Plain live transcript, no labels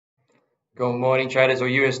Good morning, traders. Or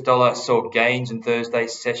US dollar saw gains in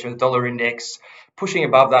Thursday's session. The dollar index pushing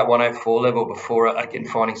above that 104 level before again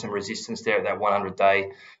finding some resistance there at that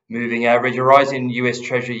 100-day moving average. A rise in US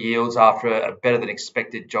Treasury yields after a better than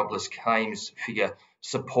expected jobless claims figure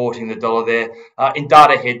supporting the dollar there. In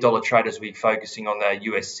data ahead, dollar traders will be focusing on the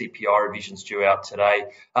US CPI revisions due out today.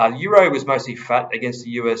 Euro was mostly fat against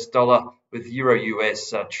the US dollar, with Euro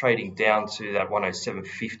US trading down to that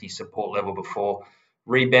 107.50 support level before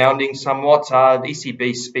rebounding somewhat.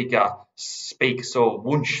 ECB speaks or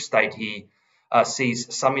Wunsch state he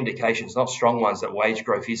sees some indications, not strong ones, that wage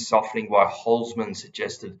growth is softening, while Holzman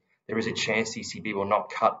suggested there is a chance the ECB will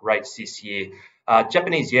not cut rates this year.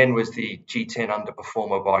 Japanese yen was the G10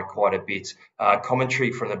 underperformer by quite a bit.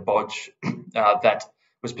 Commentary from the Bodge that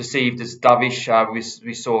was perceived as dovish.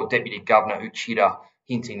 We saw Deputy Governor Uchida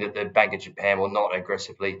hinting that the Bank of Japan will not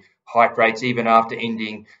aggressively hike rates even after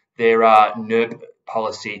ending their NERP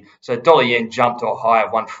policy. So dollar yen jumped to a high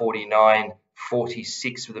of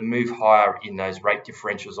 149.46 with a move higher in those rate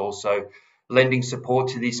differentials, also lending support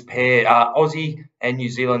to this pair. Aussie and New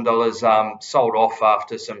Zealand dollars sold off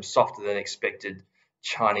after some softer than expected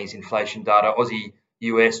Chinese inflation data. Aussie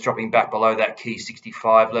US dropping back below that key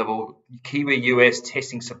 65 level. Kiwi US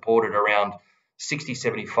testing support at around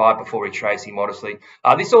 60.75 before retracing modestly.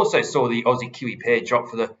 This also saw the Aussie Kiwi pair drop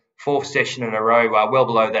for the fourth session in a row, well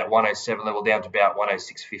below that 107 level, down to about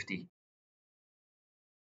 106.50.